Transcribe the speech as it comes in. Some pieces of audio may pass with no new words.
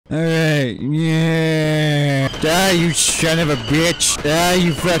Alright, yeah. Die, you son of a bitch. Die,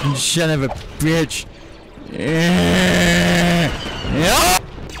 you fucking son of a bitch. Yeah.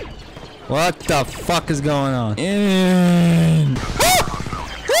 What the fuck is going on?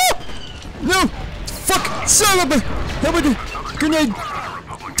 No! Fuck! Son of a... Grenade!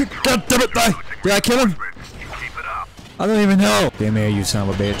 God damn it, die! Did I kill him? I don't even know. Come here, you son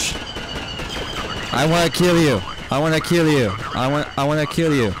of a bitch. I wanna kill you. I wanna kill you. I wanna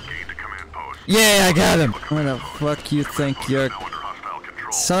kill you. Yeah, I got him. Where the fuck you think you're...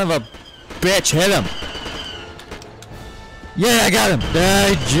 Son of a bitch, hit him. Yeah, I got him.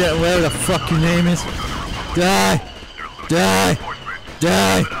 Die, whatever the fuck your name is. Die. Die.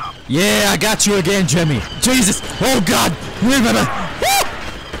 Die. Yeah, I got you again, Jimmy. Jesus. Oh, God.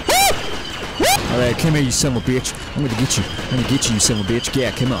 Alright, come here, you son of a bitch. I'm gonna get you. I'm gonna get you, you son of a bitch.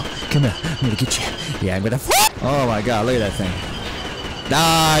 Yeah, come on. Come here. I'm gonna get you. Yeah, I'm gonna... Oh, my God. Look at that thing.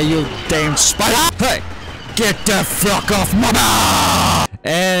 Ah, you damn spider! Hey! Get the fuck off, mama!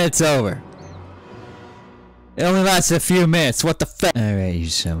 And it's over. It only lasted a few minutes. What the fuck? Alright, you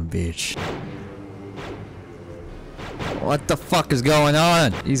son of a bitch. What the fuck is going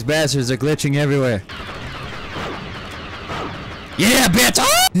on? These bastards are glitching everywhere. Yeah, bitch!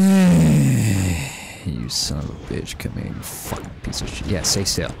 You son of a bitch. Come here, you fucking piece of shit. Yeah, stay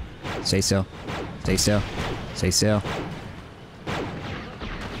still. Stay still. Stay still. Stay still.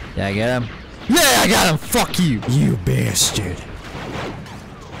 Did I get him? Yeah, I got him! Fuck you! You bastard!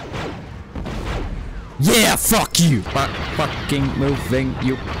 Yeah, fuck you! Fucking moving,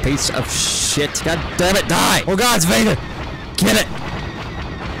 you piece of shit! God damn it, die! Oh God, it's Vader! Get it!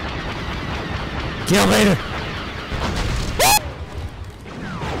 Kill Vader!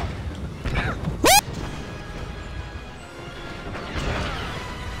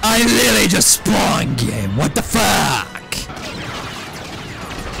 I literally just spawned game. What the fuck?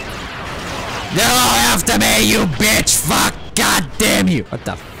 No, after me, you bitch! Fuck! God damn you! What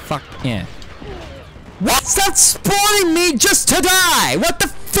the fuck? Yeah. What's that spawning me just to die? What the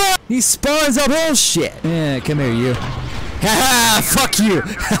fuck? These spawns are bullshit. Yeah, come here, you. Haha! Fuck you!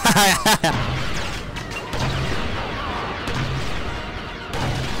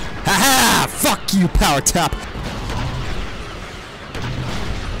 Haha! Fuck you, Power Top!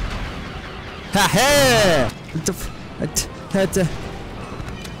 Ha-ha!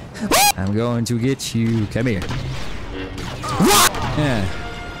 I'm going to get you. Come here. What? Yeah.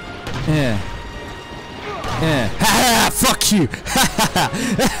 Yeah. Yeah. Ha-ha! Fuck you!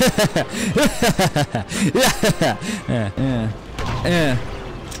 Yeah. Yeah.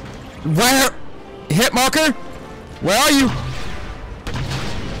 Where? Hit marker? Where are you?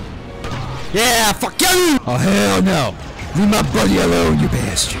 Yeah, fuck you! Oh hell no! Leave my buddy alone, you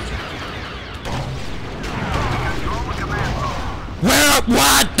bastard! Where?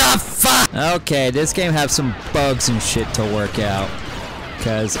 What the fuck? Okay, this game has some bugs and shit to work out.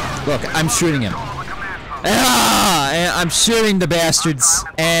 Cause, look, I'm shooting him. And I'm shooting the bastards,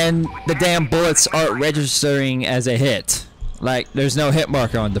 and the damn bullets aren't registering as a hit. Like, there's no hit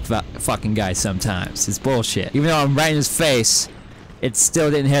marker on the fucking guy sometimes. It's bullshit. Even though I'm right in his face, it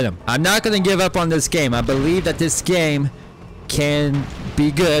still didn't hit him. I'm not gonna give up on this game. I believe that this game can be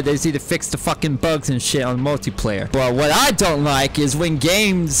good. They just need to fix the fucking bugs and shit on multiplayer. But what I don't like is when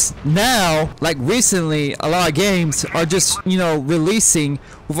games now, like recently, a lot of games are just, you know, releasing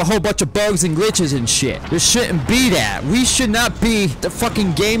with a whole bunch of bugs and glitches and shit. There shouldn't be that. We should not be the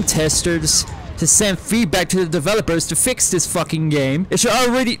fucking game testers to send feedback to the developers to fix this fucking game. There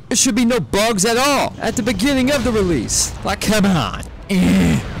should be no bugs at all at the beginning of the release. Like, come on.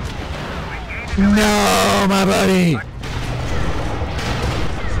 No, my buddy.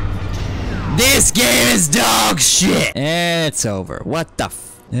 This game is dog shit! And it's over. What the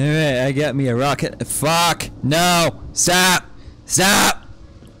f- Alright, I got me a rocket. Fuck! No! Stop! Stop!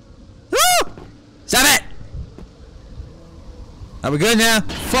 Woo! Stop it! Are we good now?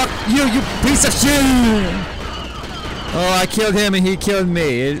 Fuck you, you piece of shit! Oh, I killed him and he killed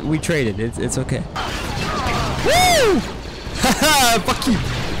me. We traded. It's okay. Woo! Haha! Fuck you!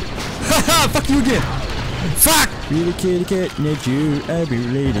 Haha! Fuck you again! Fuck! Really kitty cat, need you, I be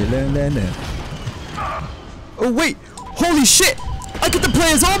lady, la la la. Oh wait! Holy shit! I get to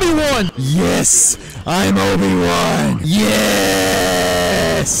play as Obi-Wan! Yes! I'm Obi-Wan!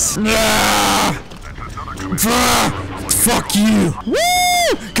 Yes! Ah! Fuck you!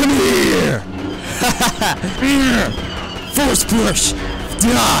 Woo! Come here! Here! Force push!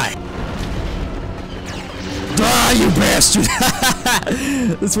 Die! Die, you bastard!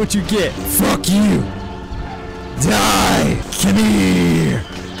 That's what you get. Fuck you! Die! Come here!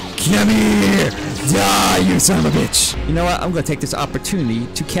 Come here! Die, you son of a bitch! You know what? I'm gonna take this opportunity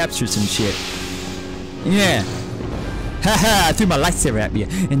to capture some shit. Yeah. Haha, I threw my lightsaber at you,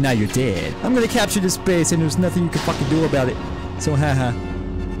 and now you're dead. I'm gonna capture this base, and there's nothing you can fucking do about it. So, haha.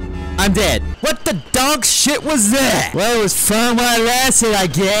 I'm dead. What the dog shit was that? Well, it was fun while it lasted, I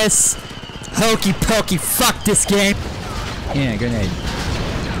guess. Hokey pokey, fuck this game. Yeah, grenade.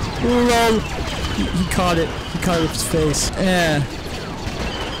 Ooh, lol. He caught it. He caught it with his face. Yeah.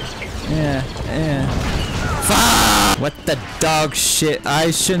 Fuck! What the dog shit?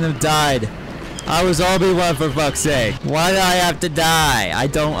 I shouldn't have died. I was Obi-Wan for fuck's sake. Why did I have to die? I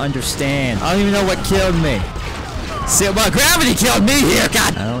don't understand. I don't even know what killed me. See, well, gravity killed me here,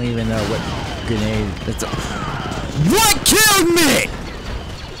 God! I don't even know what grenade... What killed me?!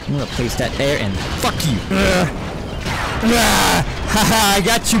 I'm gonna place that there and fuck you. Haha, I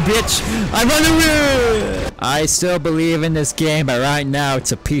got you, bitch! I run away! I still believe in this game, but right now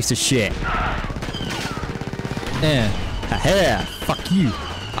it's a piece of shit. Haha, fuck you.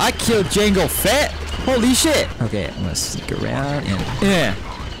 I killed Jango Fett! Holy shit! Okay, I'm gonna sneak around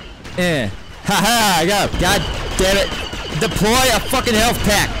and... Haha, I got him. God damn it. Deploy a fucking health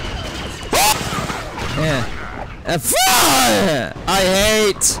pack! I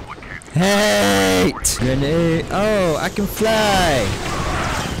hate! Grenade. Oh, I can fly!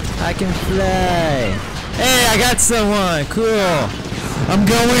 I can fly! Hey, I got someone! Cool! I'm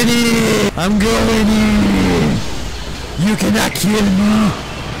going in! I'm going in! You cannot kill me!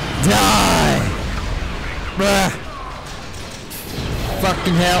 Die! Bruh!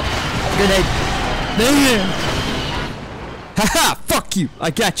 Fucking hell! Grenade! Haha! Fuck you! I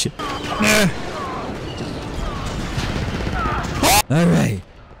got you! Alright!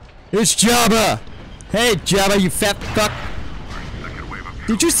 It's Jabba! Hey Jabba, you fat fuck!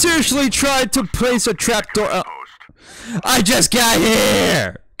 Did you seriously try to place a trapdoor? I just got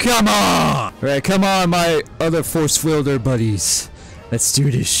here! Come on! Alright, come on, my other Force wielder buddies. Let's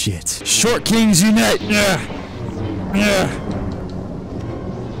do this shit. Short Kings unite! Yeah!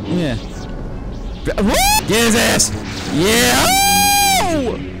 Get his ass! Yeah!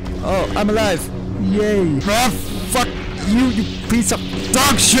 Oh, I'm alive! Yay! Oh, fuck you piece of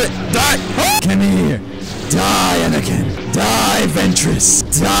dog shit! Die! Come here! Die, Anakin! Die, Ventress!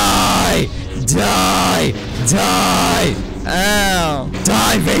 Die! Die! Die! Ow!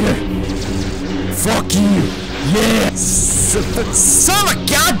 Die, Vader! Fuck you! Yeah! Son of a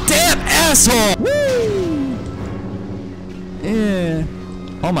goddamn asshole! Woo! Yeah.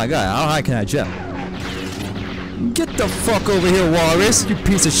 Oh my god, how high can I jump? Get the fuck over here, Walrus, you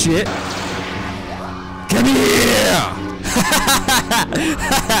piece of shit! Come here!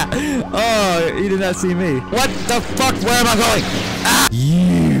 Oh, he did not see me. What the fuck? Where am I going? Ah!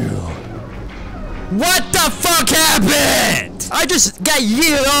 You! What the fuck happened? I just got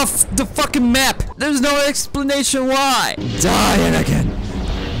yeeted off the fucking map. There's no explanation why. Die, Anakin.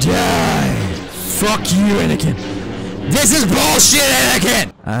 Die. Fuck you, Anakin. This is bullshit,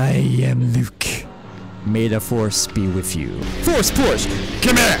 Anakin. I am Luke. May the Force be with you. Force push.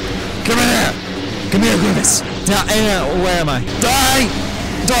 Come here. Come here. Come here, Grievous. Die. Where am I? Die.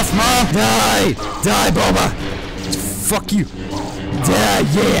 Darth Maul. Die. Die, Boba. Fuck you. Die.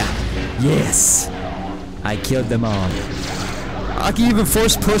 Yeah. Yes. I killed them all. I can even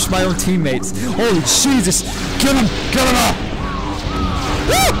force push my own teammates. Holy Jesus! Kill them! Kill them all!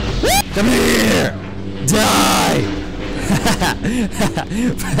 Woo! Woo! Come here! Die!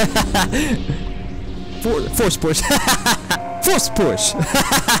 Force push! Force push!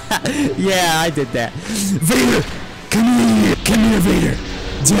 Yeah, I did that. Vader! Come here! Come here, Vader!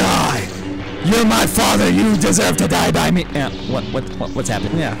 Die! You're my father! You deserve to die by me! Yeah, what's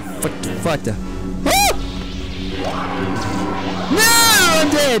happening? Yeah, fuck the... No, I'm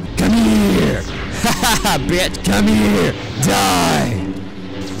dead! Come here! Haha, bitch! Come here! Die!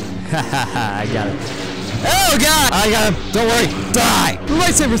 Haha, I got him. Oh god! I got him! Don't worry! Die! The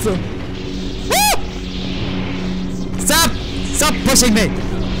lightsaber's though! Woo! Stop! Stop pushing me!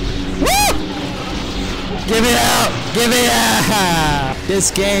 Woo! Give it out! Give it out!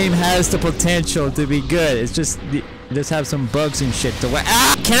 This game has the potential to be good. It's just have some bugs and shit to work.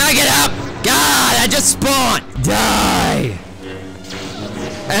 Ah! Can I get up? God! I just spawned! Die!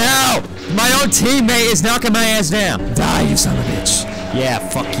 Ow! My own teammate is knocking my ass down. Die, you son of a bitch. Yeah,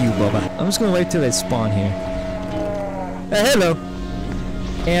 fuck you, Boba. I'm just gonna wait till they spawn here. Hello.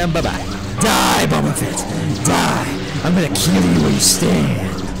 And bye-bye. Die, Boba Fett. Die. I'm gonna kill you where you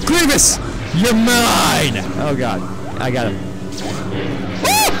stand. Grievous! You're mine! Oh god. I got him.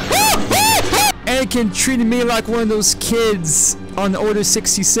 Anakin treated me like one of those kids on Order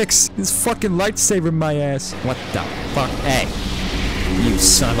 66. His fucking lightsaber in my ass. What the fuck? Hey. You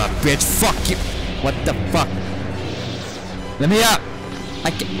son of a bitch. Fuck you. What the fuck? Let me up.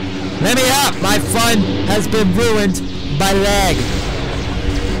 I can't. Let me up. My fun has been ruined by lag.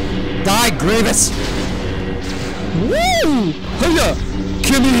 Die, Grievous. Woo! Hiya!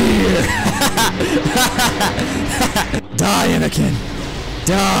 Come here! Die, Anakin!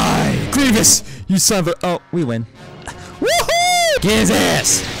 Die! Grievous! You son of a... Oh, we win. Woohoo! Get his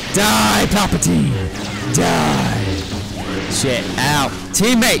ass! Die, Palpatine! Die! Shit, ow.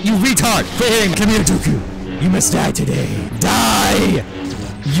 Teammate, you retard! Quit hitting! Come here, Dooku! You must die today. Die!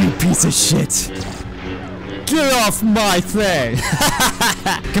 You piece of shit! Get off my thing!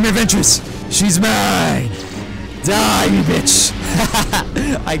 Come here, Ventress! She's mine! Die, you bitch!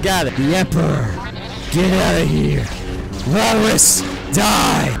 I got it. The Emperor! Get out of here! Walrus!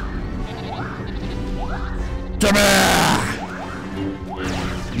 Die! Come here!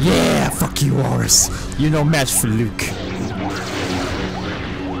 Yeah, fuck you, Walrus. You're no match for Luke.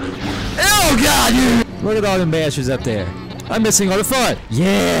 Oh god, you! Look at all them bastards up there. I'm missing all the fun.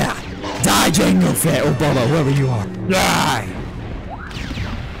 Yeah! Die, Jango Fett, Obama, whoever you are. Die!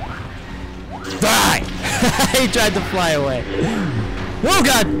 Die! He tried to fly away. Oh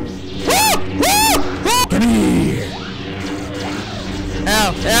god! Woo! Woo! Woo! Come here!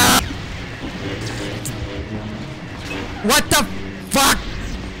 Ow! Ow! What the fuck?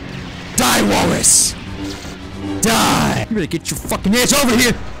 Die, Walrus! Die! You better get your fucking ass over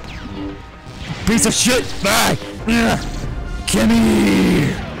here! Piece of shit! Die! Come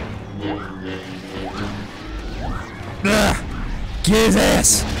here! Get his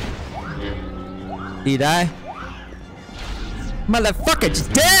ass! Did he die? Motherfucker,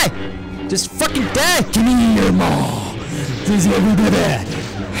 just die! Just fucking die! Come here, Ma! This is everybody!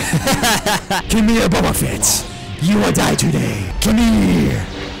 Come here, Boba Fett! You will die today! Come here!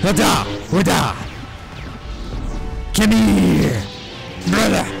 Wada! Wada! Come here!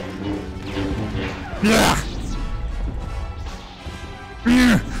 Brother!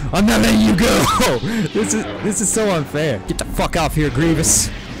 I'm not letting you go! This is so unfair. Get the fuck off here, Grievous!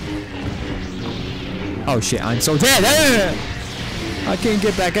 Oh shit, I'm so dead! I can't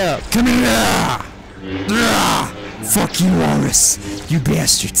get back up. Come here! Fuck you, Walrus! You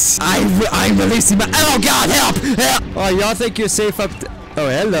bastards! I'm releasing my— Oh god, help! Help! Oh, y'all think you're safe up th— Oh,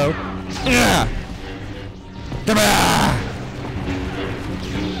 hello. Come here!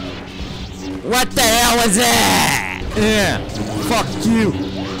 What the hell was that? Fuck you!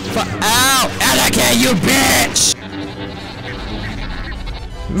 Ow! Anakin, you bitch!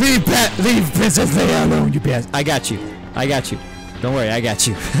 Leave Princess Leia alone, you bitch! I got you. I got you. Don't worry, I got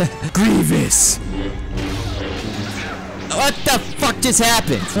you. Grievous! What the fuck just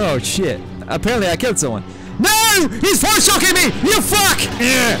happened? Oh shit. Apparently I killed someone. No! He's force choking me! You fuck!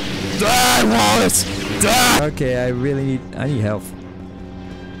 Die, Wallace! Die! Okay, I need help.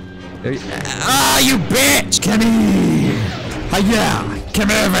 Ah, you bitch! Come here! Hiya! Come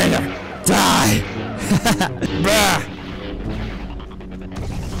here, Vader! Die!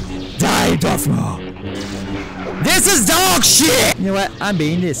 Die, Darth Maul! This is dog shit! You know what? I'm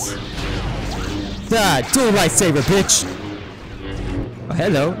beating this. Die! Dual lightsaber, bitch! Oh,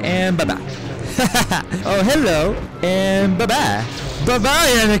 hello, and bye-bye. Oh, hello, and bye-bye.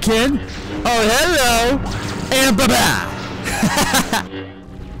 Bye-bye, Anakin! Oh, hello, and bye-bye!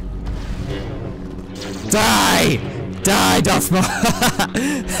 Die! Die, Darth Maul!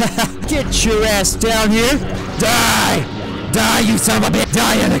 Get your ass down here! Die! Die, you son of a bitch!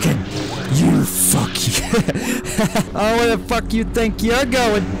 Die, Anakin! You fuck you! Oh, where the fuck you think you're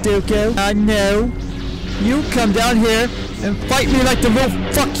going, Dooku? I know. You come down here and fight me like the little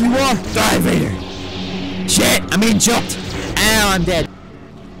fuck you are! Die, Vader! Shit! I'm being choked! Ow, I'm dead!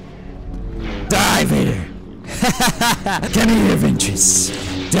 Die, Vader! Come here, Ventress!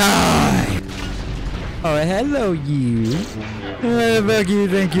 Die! Oh, hello, you. What the fuck you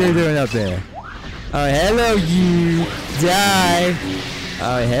think you're doing up there? Oh, hello, you. Die.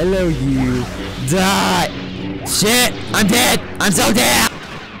 Oh, hello, you. Die. Shit, I'm dead. I'm so dead.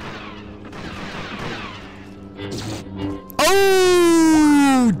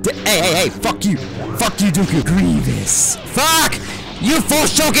 Oh! Hey, fuck you. Fuck you, Dooku. Grievous. Fuck! You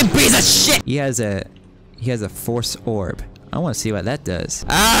force choking piece of shit! He has a force orb. I want to see what that does.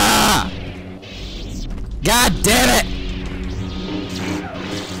 Ah! God damn it!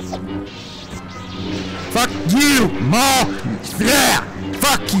 Fuck you, Maul! Yeah!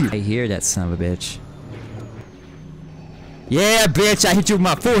 Fuck you! I hear that son of a bitch. Yeah, bitch! I hit you with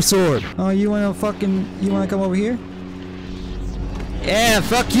my force orb. Oh, you wanna come over here? Yeah,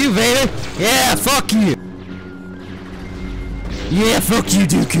 fuck you, Vader! Yeah, fuck you! Yeah, fuck you,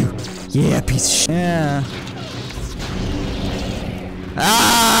 Dooku! Yeah, piece of shit. Yeah.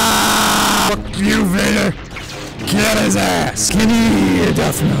 Ah! Fuck you, Vader! Kill his ass! Give me your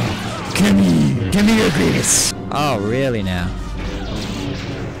Death Note! Give me your Grievous! Oh, really now?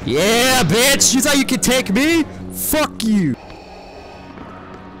 Yeah, bitch! You thought you could take me? Fuck you!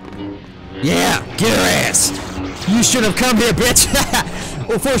 Yeah, get her ass! You should have come here, bitch!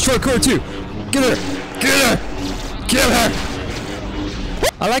 Oh, force short core too! Get her! Get her! Kill her!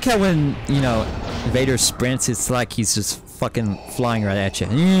 I like how when, you know, Vader sprints, it's like he's just fucking flying right at you.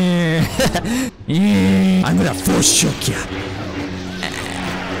 I'm gonna force choke you.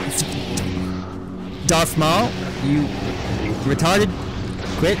 Darth Maul, you retarded?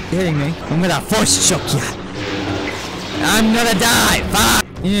 Quit hitting me. I'm gonna force choke you. I'm gonna die. Fuck.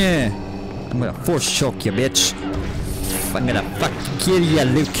 Yeah. I'm gonna force choke you, bitch. I'm gonna fucking kill you,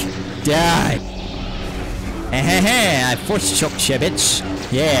 Luke. Die. Hey, I force choked you, bitch.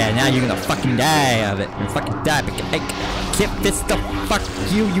 Yeah, now you're gonna fucking die of it. You're fucking die. Kip fist the fuck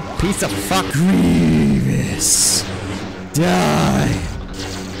you piece of fuck. Grievous. Die.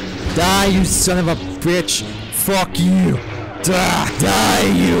 Die, you son of a bitch. Fuck you. Die. Die,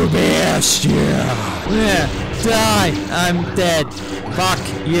 you bitch. Yeah. Die. I'm dead.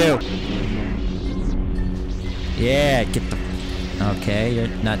 Fuck you. Yeah, get the... Okay, you're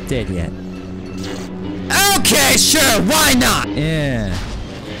not dead yet. Okay, sure, why not? Yeah.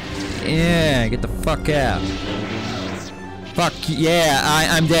 Yeah, get the fuck out. Fuck, yeah,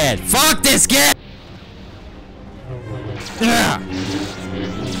 I'm dead. Fuck this guy! Yeah.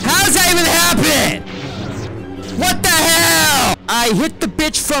 How does that even happen? What the hell? I hit the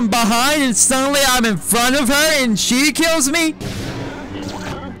bitch from behind and suddenly I'm in front of her and she kills me?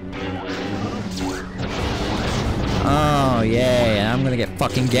 Oh, yeah, and I'm gonna get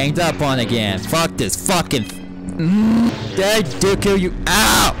fucking ganged up on again. Fuck this fucking... I do kill you.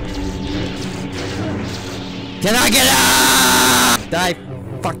 Ow! Can I get out? Die,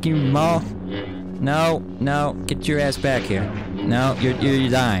 fucking Maul. No, get your ass back here. No, you're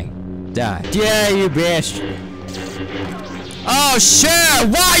dying. Die. Yeah, you bitch. Oh, sure,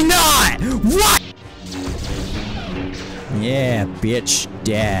 why not? What? Yeah, bitch,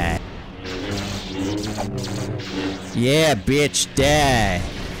 die. Yeah, bitch, die.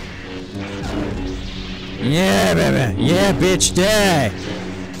 Yeah, baby. Yeah, bitch, die.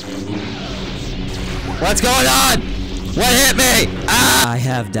 What's going on? What hit me? Ah! I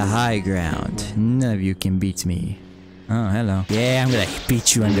have the high ground. None of you can beat me. Oh, hello. Yeah, I'm gonna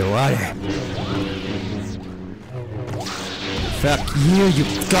beat you underwater. Fuck you, you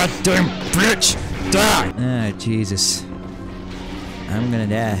goddamn bitch! Die! Ah, Jesus. I'm gonna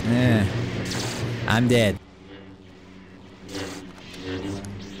die. I'm dead.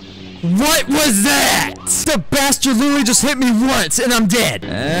 What was that? The bastard literally just hit me once and I'm dead.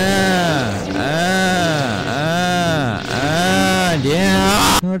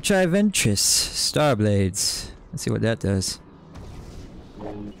 Yeah. I'll try Ventress. Starblades. Let's see what that does.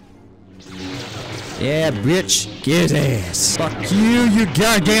 Yeah, bitch. Get his ass. Fuck you, you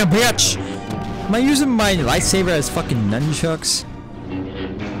goddamn bitch. Am I using my lightsaber as fucking nunchucks?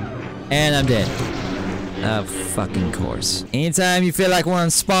 And I'm dead. Of fucking course. Anytime you feel like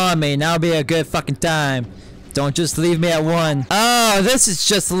wanting to spawn me, now'll be a good fucking time. Don't just leave me at one. Oh, this is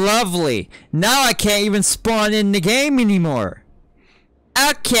just lovely. Now I can't even spawn in the game anymore.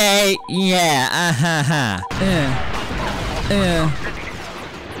 Okay, yeah,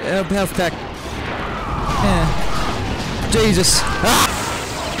 health pack. Jesus. Ah!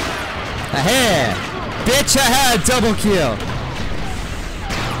 Aha! Bitch, I had a double kill.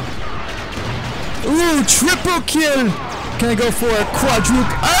 Ooh, triple kill! Can I go for a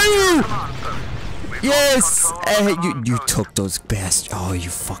quadruple? Oh! Yes! You took those bastards. Oh, you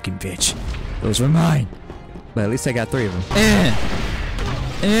fucking bitch. Those were mine. But at least I got 3 of them.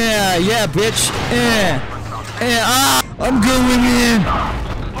 Yeah, bitch. I'm going in.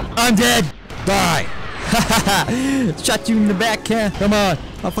 I'm dead. Bye. Shot you in the back, huh? Come on.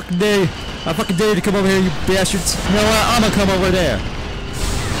 I fucking dare you. I fucking dare you to come over here, you bastards. You know what? I'm gonna come over there.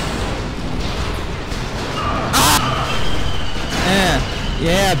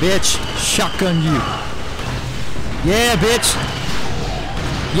 Yeah, bitch. Shotgun you. Yeah, bitch.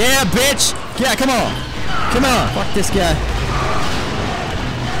 Yeah, bitch. Yeah, come on. Come on. Fuck this guy.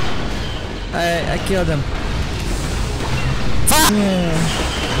 I killed him. Fuck.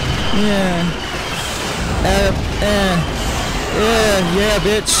 Yeah,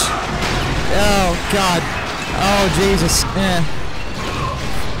 bitch. Oh, God. Oh, Jesus.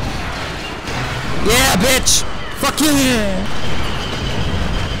 Yeah, bitch. Fuck you.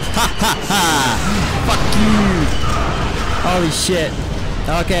 Ha ha ha! Fuck you! Holy shit.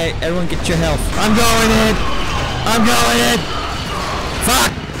 Okay, everyone get your health. I'm going in! I'm going in!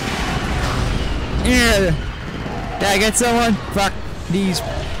 Fuck! Yeah! Did I get someone? Fuck these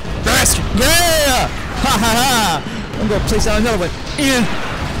bastards! Yeah! Ha ha ha! I'm gonna place down another one. Yeah!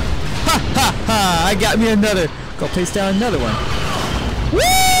 Ha ha ha! I got me another. Go place down another one. Woo!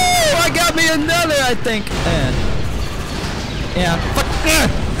 I got me another, I think. Yeah. Fuck.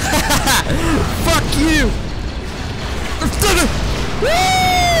 Fuck you! Woo!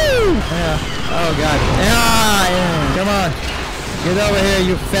 Yeah. Oh god. Yeah. Come on. Get over here,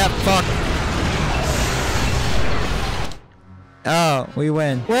 you fat fuck. Oh, we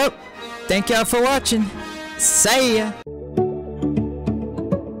win. Well, thank y'all for watching. See ya.